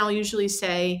 And then I'll usually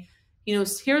say,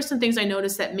 here are some things I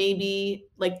noticed that maybe,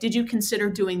 like, did you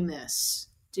consider doing this?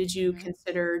 Did you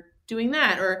consider doing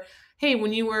that? Or, hey,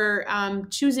 when you were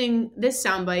choosing this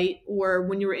soundbite or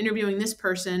when you were interviewing this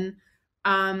person,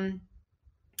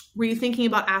 were you thinking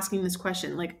about asking this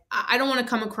question? Like, I don't want to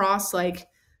come across like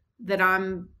that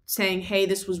I'm saying, hey,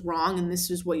 this was wrong and this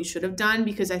is what you should have done,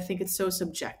 because I think it's so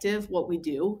subjective what we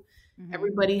do.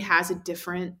 Everybody has a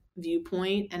different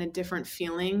viewpoint and a different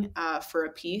feeling for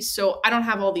a piece. So I don't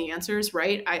have all the answers,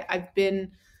 right? I've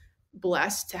been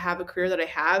blessed to have a career that I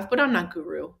have, but I'm not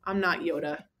guru. I'm not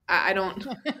Yoda. I don't,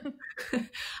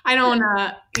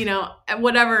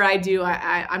 whatever I do,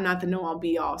 I'm not the know all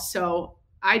be all. So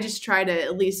I just try to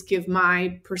at least give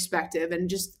my perspective, and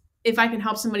just, if I can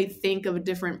help somebody think of a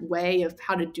different way of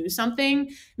how to do something,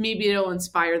 maybe it'll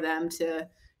inspire them to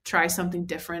try something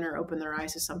different or open their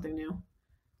eyes to something new.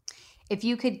 If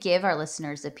you could give our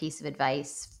listeners a piece of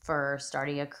advice for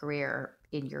starting a career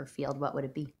in your field, what would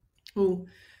it be?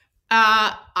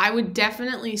 I would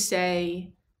definitely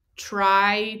say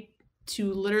try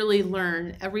to literally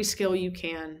learn every skill you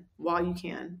can while you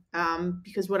can.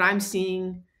 Because what I'm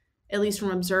seeing, at least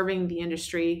from observing the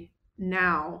industry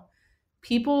now,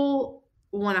 people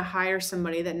want to hire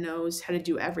somebody that knows how to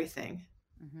do everything.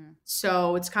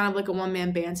 So it's kind of like a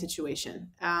one-man band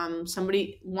situation.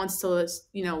 Somebody wants to,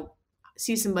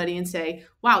 see somebody and say,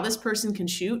 wow, this person can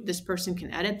shoot, this person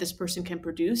can edit, this person can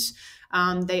produce.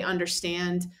 They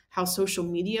understand how social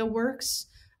media works.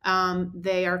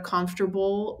 They are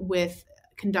comfortable with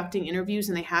conducting interviews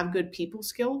and they have good people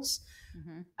skills.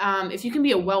 If you can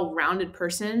be a well-rounded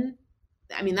person,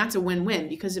 I mean, that's a win-win,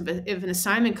 because if an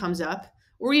assignment comes up,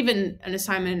 or even an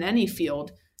assignment in any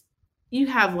field, you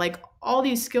have like all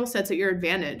these skill sets at your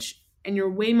advantage and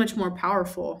you're way much more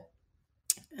powerful.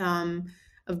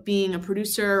 being a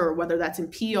producer, or whether that's in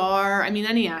PR, I mean,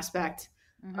 any aspect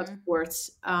of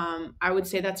sports. I would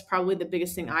say that's probably the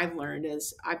biggest thing I've learned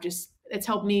is it's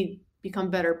helped me become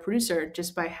a better producer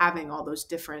just by having all those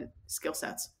different skill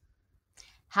sets.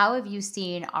 How have you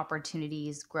seen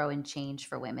opportunities grow and change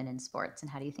for women in sports, and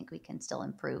how do you think we can still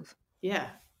improve? Yeah.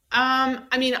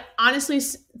 I mean, honestly,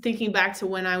 thinking back to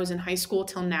when I was in high school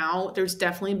till now, there's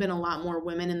definitely been a lot more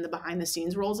women in the behind the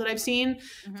scenes roles that I've seen,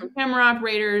 from camera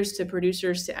operators to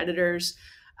producers to editors.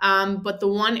 But the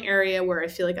one area where I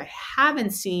feel like I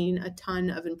haven't seen a ton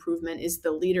of improvement is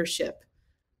the leadership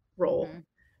role.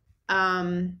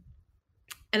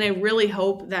 And I really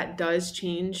hope that does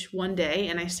change one day.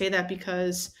 And I say that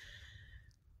because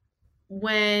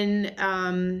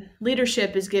when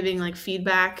leadership is giving like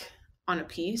feedback on a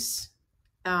piece,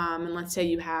 and let's say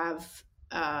you have,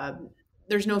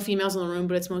 there's no females in the room,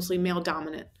 but it's mostly male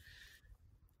dominant.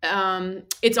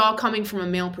 It's all coming from a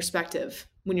male perspective.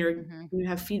 When you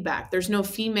have feedback, there's no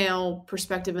female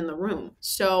perspective in the room.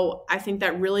 So I think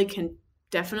that really can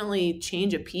definitely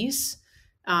change a piece,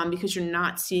 because you're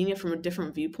not seeing it from a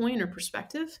different viewpoint or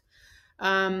perspective.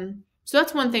 So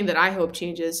that's one thing that I hope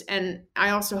changes. And I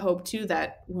also hope too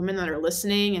that women that are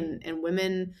listening and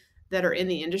women that are in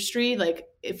the industry, like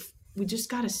if we just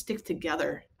got to stick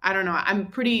together. I don't know.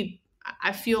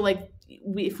 I feel like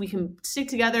if we can stick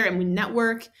together and we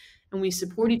network and we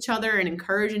support each other and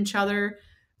encourage each other,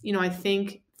 I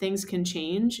think things can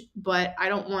change. But I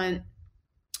don't want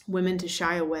women to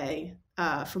shy away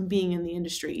from being in the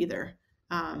industry either.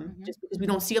 Just because we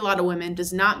don't see a lot of women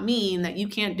does not mean that you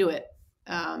can't do it.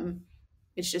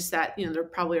 It's just that, there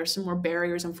probably are some more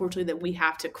barriers, unfortunately, that we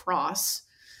have to cross.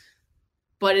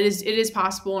 But it is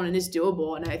possible and it is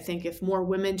doable. And I think if more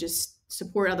women just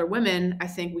support other women, I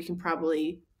think we can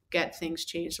probably get things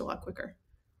changed a lot quicker.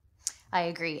 I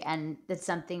agree. And that's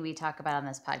something we talk about on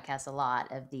this podcast a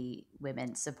lot, of the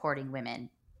women supporting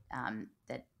women,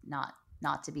 that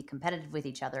not to be competitive with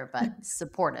each other, but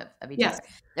supportive of each other.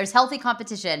 There's healthy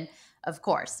competition, of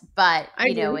course, but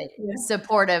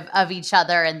supportive of each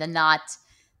other, and the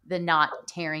not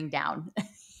tearing down,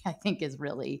 I think is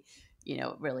really,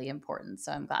 really important.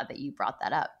 So I'm glad that you brought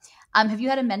that up. Have you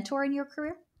had a mentor in your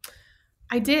career?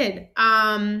 I did.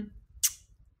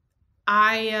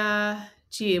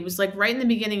 It was like right in the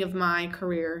beginning of my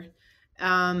career.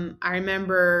 I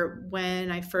remember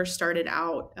when I first started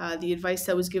out, the advice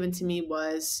that was given to me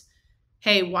was,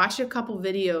 hey, watch a couple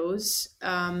videos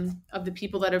of the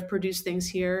people that have produced things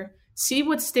here, see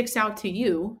what sticks out to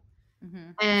you,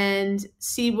 and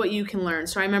see what you can learn.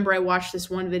 So I remember I watched this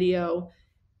one video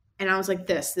and I was like,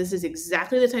 this is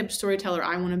exactly the type of storyteller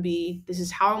I want to be. This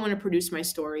is how I want to produce my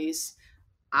stories.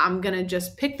 I'm going to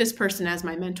just pick this person as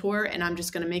my mentor, and I'm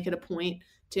just going to make it a point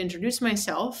to introduce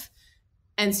myself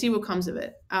and see what comes of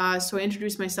it. So I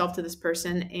introduced myself to this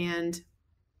person, and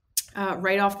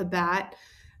right off the bat,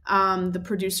 the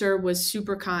producer was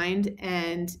super kind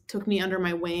and took me under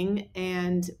my wing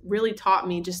and really taught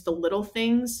me just the little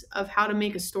things of how to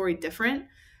make a story different.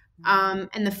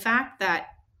 And the fact that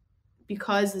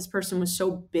because this person was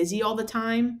so busy all the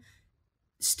time,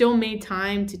 still made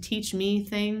time to teach me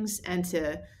things and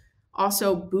to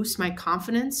also boost my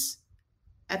confidence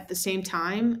at the same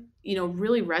time,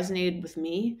 really resonated with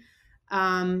me.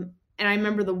 And I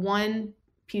remember the one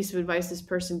piece of advice this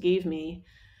person gave me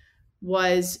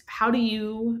was, how do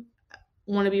you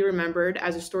want to be remembered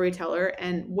as a storyteller,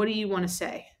 and what do you want to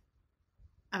say?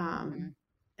 And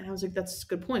I was like, that's a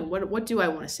good point. What do I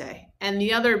want to say? And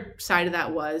the other side of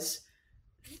that was,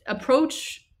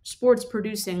 approach sports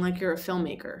producing like you're a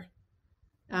filmmaker.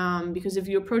 Because if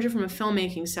you approach it from a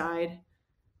filmmaking side,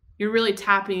 you're really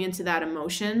tapping into that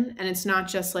emotion. And it's not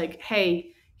just like,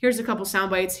 hey, here's a couple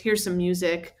sound bites, here's some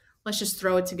music, let's just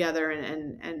throw it together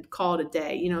and call it a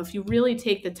day. If you really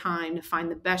take the time to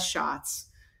find the best shots,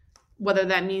 whether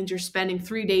that means you're spending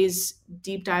 3 days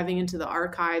deep diving into the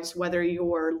archives, whether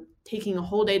you're taking a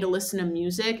whole day to listen to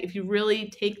music, if you really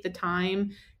take the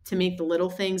time to make the little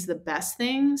things the best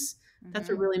things, that's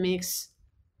what really makes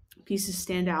pieces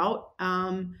stand out.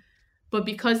 But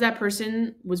because that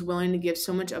person was willing to give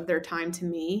so much of their time to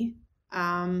me,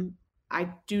 I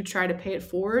do try to pay it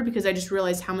forward, because I just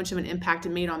realized how much of an impact it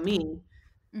made on me.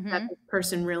 That the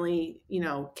person really,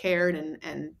 cared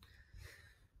and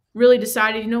really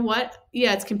decided,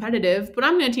 yeah, it's competitive, but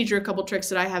I'm going to teach her a couple tricks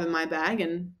that I have in my bag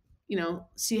and,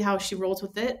 see how she rolls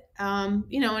with it.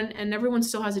 And everyone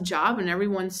still has a job and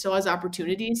everyone still has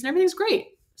opportunities and everything's great.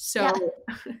 So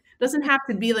it doesn't have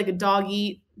to be like a dog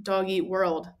eat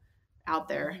world out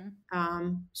there.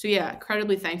 So yeah,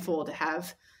 incredibly thankful to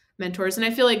have mentors. And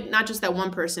I feel like not just that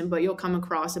one person, but you'll come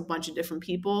across a bunch of different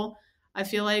people I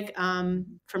feel like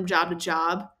from job to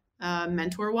job,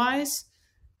 mentor wise.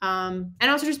 And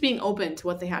also just being open to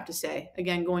what they have to say.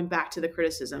 Again, going back to the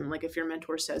criticism, like if your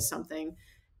mentor says something,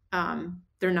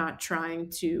 they're not trying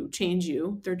to change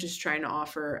you. They're just trying to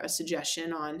offer a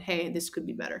suggestion on, hey, this could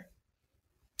be better.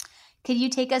 Could you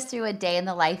take us through a day in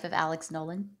the life of Alex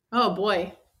Nolan? Oh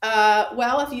boy.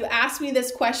 Well, if you asked me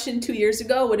this question 2 years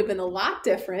ago, it would have been a lot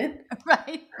different.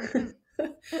 Right.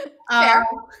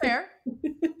 Fair.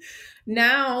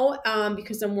 Now,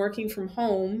 because I'm working from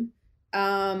home,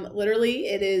 literally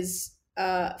it is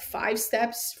 5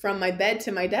 steps from my bed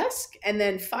to my desk, and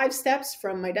then 5 steps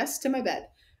from my desk to my bed.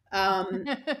 And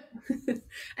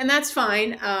that's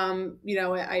fine.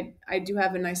 I do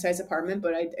have a nice size apartment,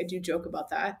 but I do joke about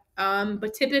that.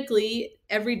 But typically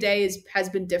every day has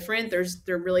been different.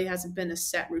 There really hasn't been a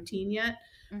set routine yet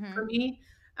for me.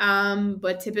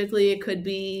 But typically it could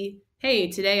be, hey,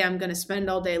 today I'm going to spend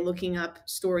all day looking up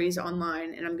stories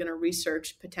online, and I'm going to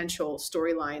research potential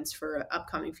storylines for an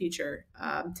upcoming feature.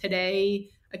 Today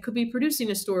I could be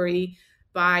producing a story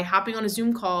by hopping on a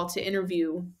Zoom call to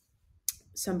interview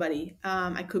somebody.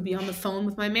 I could be on the phone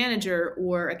with my manager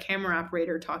or a camera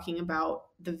operator talking about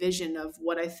the vision of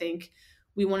what I think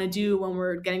we want to do when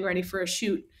we're getting ready for a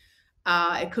shoot.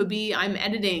 It could be I'm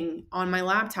editing on my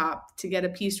laptop to get a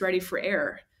piece ready for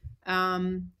air.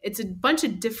 It's a bunch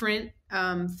of different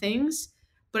things,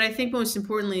 but I think most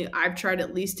importantly, I've tried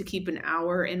at least to keep an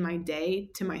hour in my day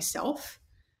to myself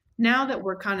now that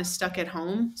we're kind of stuck at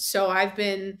home. So I've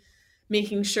been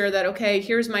making sure that, okay,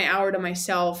 here's my hour to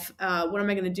myself. What am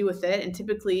I going to do with it? And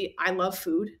typically I love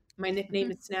food. My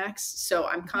nickname is Snacks. So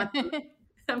I'm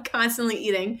constantly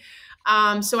eating.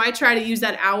 So I try to use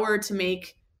that hour to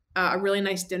make a really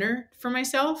nice dinner for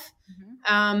myself.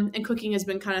 And cooking has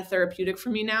been kind of therapeutic for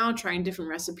me now, trying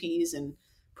different recipes and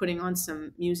putting on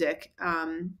some music.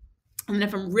 And then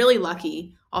if I'm really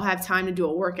lucky, I'll have time to do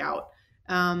a workout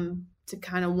to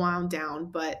kind of wound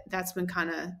down. But that's been kind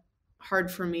of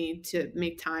hard for me to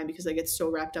make time because I get so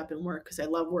wrapped up in work because I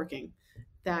love working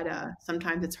that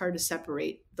sometimes it's hard to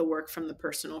separate the work from the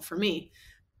personal for me.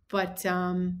 But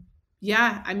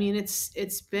yeah, I mean,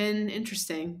 it's been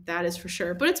interesting. That is for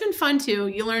sure. But it's been fun too.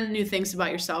 You learn new things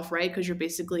about yourself, right? Because you're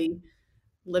basically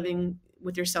living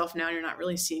with yourself now. You're not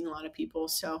really seeing a lot of people.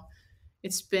 So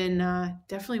it's been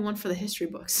definitely one for the history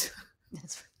books.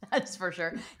 That's for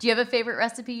sure. Do you have a favorite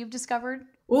recipe you've discovered?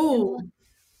 Ooh,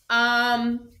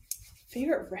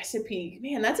 favorite recipe?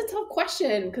 Man, that's a tough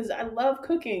question because I love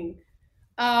cooking.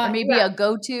 Or maybe a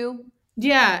go-to?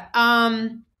 Yeah.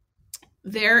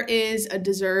 There is a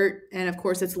dessert, and of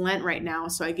course it's Lent right now,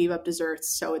 so I gave up desserts.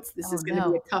 So this is going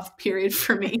to be a tough period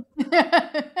for me.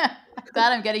 Glad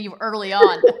I'm getting you early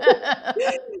on.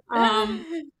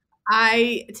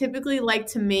 I typically like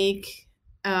to make,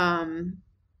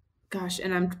 gosh,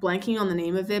 and I'm blanking on the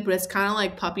name of it, but it's kind of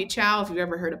like puppy chow. If you've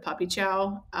ever heard of puppy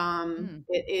chow,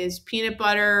 it is peanut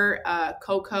butter,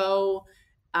 cocoa,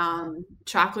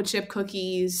 chocolate chip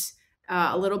cookies,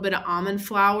 a little bit of almond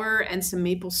flour, and some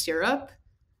maple syrup.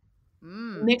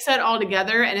 Mix that all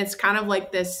together, and it's kind of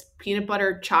like this peanut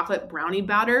butter chocolate brownie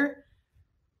batter.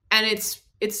 And it's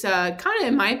kind of,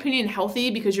 in my opinion, healthy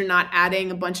because you're not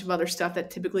adding a bunch of other stuff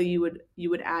that typically you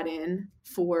would add in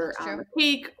for a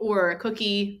cake or a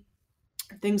cookie,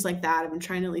 things like that. I've been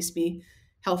trying to at least be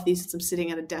healthy since I'm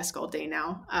sitting at a desk all day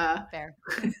now. Fair.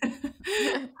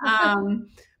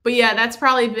 But yeah, that's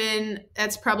probably been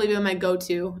my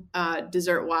go-to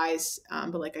dessert wise.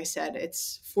 But like I said,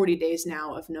 it's 40 days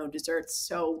now of no desserts.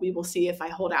 So we will see if I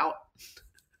hold out.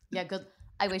 Yeah, good.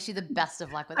 I wish you the best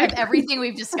of luck with everything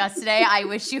we've discussed today. I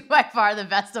wish you by far the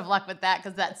best of luck with that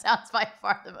because that sounds by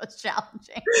far the most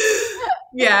challenging.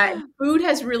 Yeah, food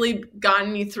has really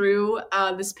gotten me through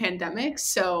this pandemic.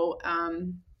 So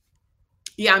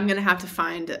yeah, I'm going to have to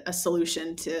find a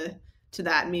solution to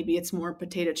that. Maybe it's more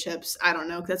potato chips. I don't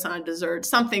know. That's not a dessert.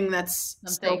 Something that's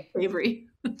still savory.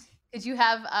 Could you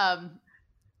have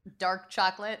dark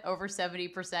chocolate over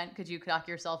 70%? Could you talk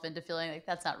yourself into feeling like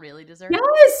that's not really dessert?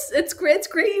 Yes, it's great. It's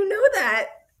great. You know that.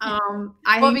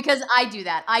 Well, because I do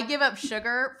that. I give up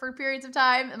sugar for periods of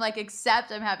time and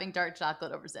except I'm having dark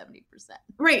chocolate over 70%.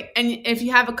 Right. And if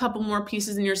you have a couple more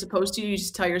pieces than you're supposed to, you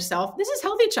just tell yourself, this is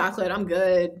healthy chocolate. I'm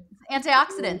good.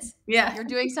 Antioxidants. Yeah. You're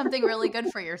doing something really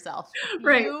good for yourself.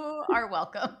 Right. You are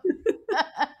welcome.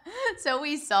 So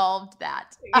we solved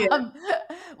that. Yeah.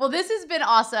 Well, this has been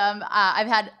awesome. I've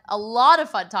had a lot of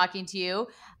fun talking to you.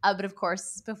 But of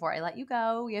course, before I let you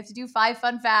go, we have to do 5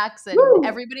 fun facts. And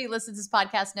everybody who listens to this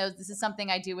podcast knows this is something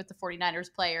I do with the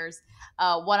 49ers players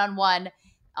one-on-one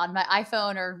on my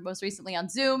iPhone or most recently on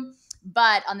Zoom.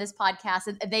 But on this podcast,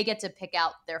 and they get to pick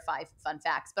out their 5 fun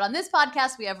facts. But on this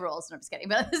podcast, we have rules. No, I'm just kidding.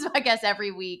 But on this podcast,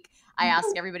 every week, I ask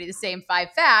everybody the same 5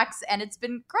 facts. And it's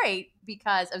been great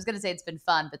because I was going to say it's been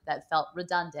fun, but that felt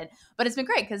redundant. But it's been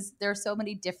great because there are so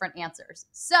many different answers.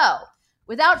 So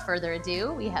without further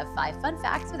ado, we have 5 fun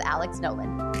facts with Alex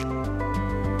Nolan.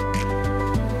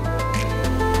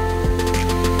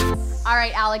 All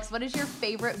right, Alex, what is your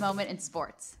favorite moment in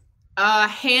sports?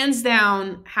 Hands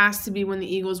down has to be when the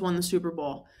Eagles won the Super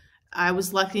Bowl. I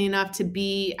was lucky enough to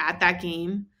be at that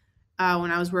game when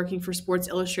I was working for Sports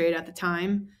Illustrated at the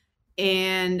time.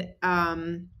 And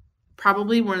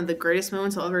probably one of the greatest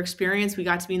moments I'll ever experience. We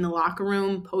got to be in the locker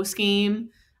room post-game.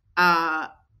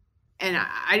 And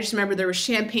I just remember there was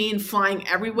champagne flying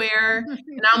everywhere.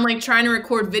 And I'm like trying to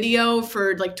record video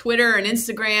for like Twitter and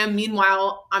Instagram.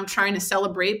 Meanwhile, I'm trying to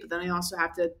celebrate, but then I also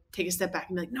have to take a step back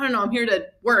and be like, no, I'm here to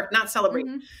work, not celebrate.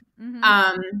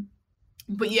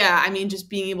 But yeah, I mean, just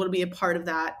being able to be a part of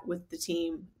that with the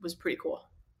team was pretty cool.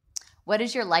 What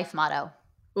is your life motto?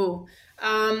 Ooh,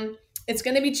 it's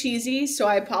going to be cheesy, so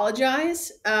I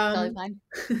apologize. Totally fine.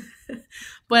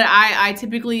 But I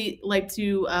typically like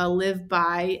to live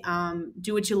by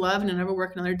do what you love and you'll never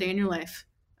work another day in your life.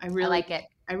 I like it.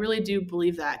 I really do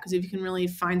believe that, because if you can really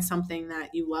find something that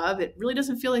you love, it really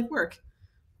doesn't feel like work.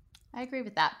 I agree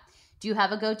with that. Do you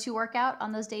have a go-to workout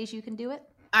on those days you can do it?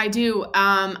 I do.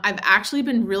 I've actually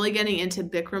been really getting into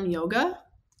Bikram yoga.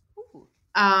 Ooh.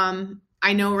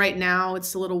 I know right now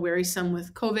it's a little wearisome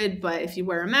with COVID, but if you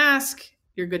wear a mask,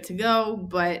 you're good to go.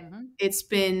 But it's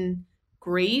been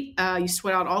great. You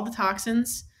sweat out all the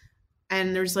toxins,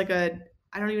 and there's like I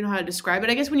don't even know how to describe it.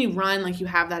 I guess when you run, like you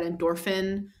have that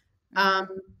endorphin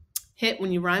hit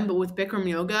when you run, but with Bikram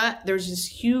yoga, there's this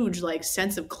huge like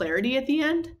sense of clarity at the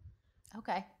end.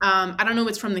 Okay. I don't know if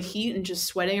it's from the heat and just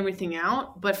sweating everything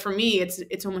out, but for me,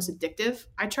 it's almost addictive.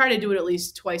 I try to do it at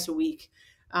least twice a week.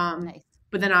 Nice.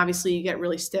 But then obviously you get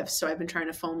really stiff, so I've been trying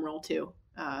to foam roll too.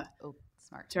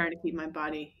 Smart. Trying to keep my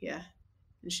body,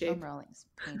 in shape. Foam rolling is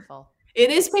painful. It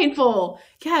is painful.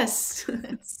 Yes.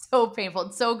 It's so painful.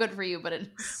 It's so good for you, but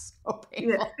it's so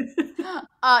painful. Yeah.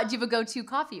 Do you have a go-to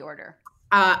coffee order?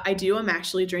 I do. I'm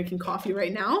actually drinking coffee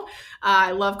right now.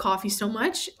 I love coffee so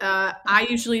much. I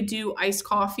usually do iced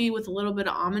coffee with a little bit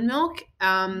of almond milk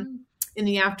in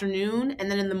the afternoon.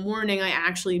 And then in the morning, I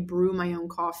actually brew my own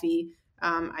coffee.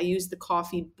 I use the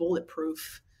coffee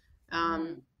Bulletproof.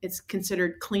 It's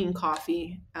considered clean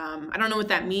coffee. I don't know what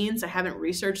that means. I haven't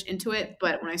researched into it,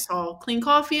 but when I saw clean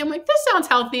coffee, I'm like, this sounds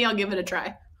healthy. I'll give it a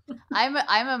try. I'm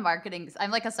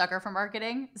like a sucker for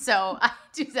marketing. So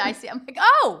I'm like,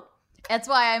 oh, that's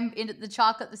why I'm into the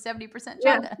chocolate, the 70%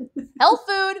 chocolate. Yeah. Health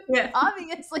food,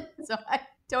 obviously. So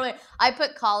I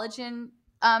put collagen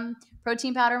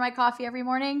protein powder in my coffee every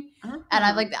morning.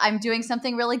 And I'm doing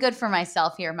something really good for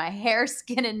myself here. My hair,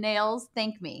 skin, and nails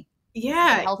thank me.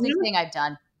 Yeah. It's a healthy thing I've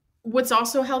done. What's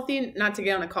also healthy, not to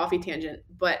get on a coffee tangent,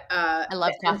 but I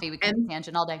love coffee. We can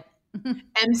tangent all day.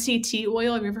 MCT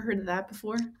oil. Have you ever heard of that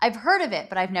before? I've heard of it,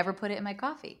 but I've never put it in my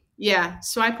coffee. Yeah.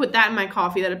 So I put that in my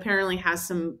coffee. That apparently has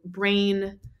some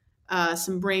brain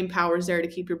powers there to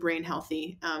keep your brain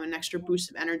healthy, an extra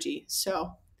boost of energy.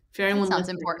 So if anyone sounds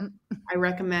important, I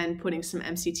recommend putting some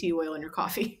MCT oil in your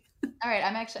coffee. All right.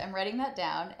 I'm writing that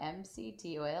down,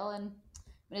 MCT oil, and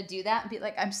I'm going to do that and be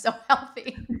like, I'm so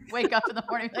healthy. Wake up in the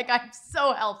morning like, I'm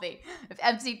so healthy. I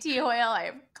have MCT oil. I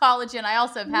have collagen. I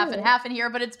also have half and half in here,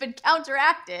 but it's been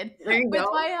counteracted with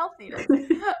my healthiness.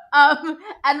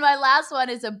 And my last one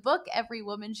is a book every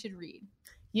woman should read.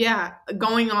 Yeah.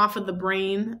 Going off of the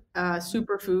brain,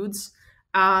 superfoods.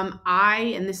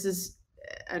 And this is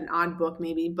an odd book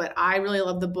maybe, but I really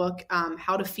love the book,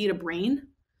 How to Feed a Brain,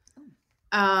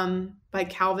 by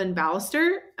Calvin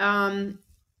Ballister.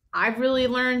 I've really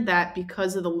learned that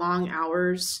because of the long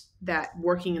hours that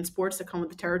working in sports that come with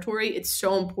the territory, it's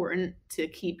so important to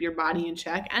keep your body in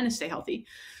check and to stay healthy.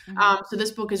 So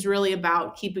this book is really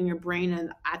about keeping your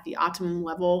brain at the optimum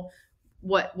level.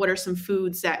 What are some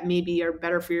foods that maybe are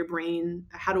better for your brain,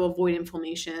 how to avoid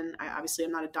inflammation. Obviously,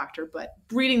 I'm not a doctor, but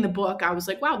reading the book, I was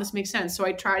like, wow, this makes sense. So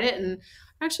I tried it and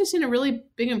I've actually seen a really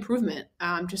big improvement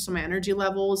just on my energy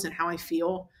levels and how I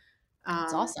feel.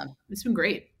 That's awesome. It's been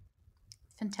great.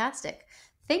 Fantastic.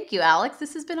 Thank you, Alex.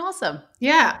 This has been awesome.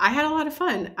 Yeah, I had a lot of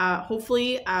fun.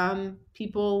 Hopefully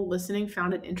people listening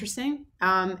found it interesting.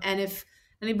 And if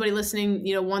anybody listening,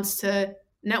 wants to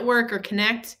network or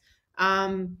connect,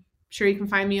 sure you can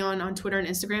find me on Twitter and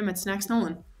Instagram at Snacks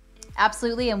Nolan.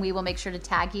 Absolutely. And we will make sure to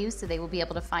tag you so they will be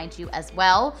able to find you as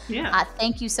well. Yeah.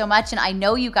 Thank you so much. And I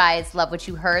know you guys love what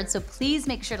you heard. So please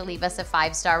make sure to leave us a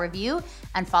 5-star review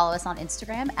and follow us on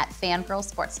Instagram at Fangirl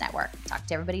Sports Network. Talk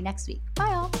to everybody next week.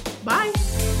 Bye all. Bye.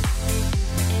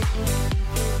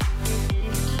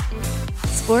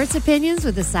 Sports opinions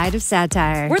with a side of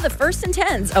satire. We're the First and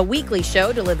Tens, a weekly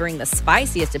show delivering the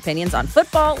spiciest opinions on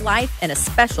football, life, and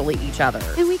especially each other.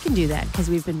 And we can do that because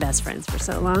we've been best friends for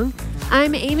so long.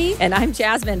 I'm Amy. And I'm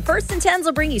Jasmine. First and Tens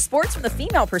will bring you sports from the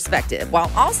female perspective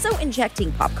while also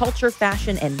injecting pop culture,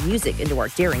 fashion, and music into our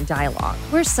daring dialogue.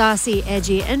 We're saucy,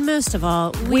 edgy, and most of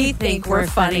all, we think we're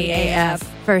funny AF.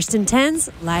 First and Tens,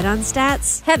 light on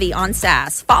stats, heavy on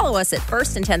sass. Follow us at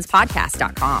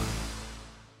firstandtenspodcast.com.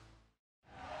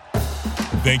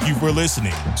 Thank you for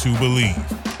listening to Believe.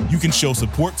 You can show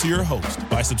support to your host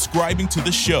by subscribing to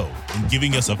the show and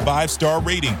giving us a 5-star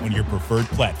rating on your preferred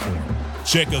platform.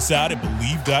 Check us out at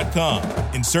Believe.com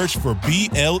and search for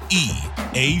BLEAV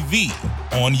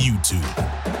on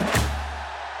YouTube.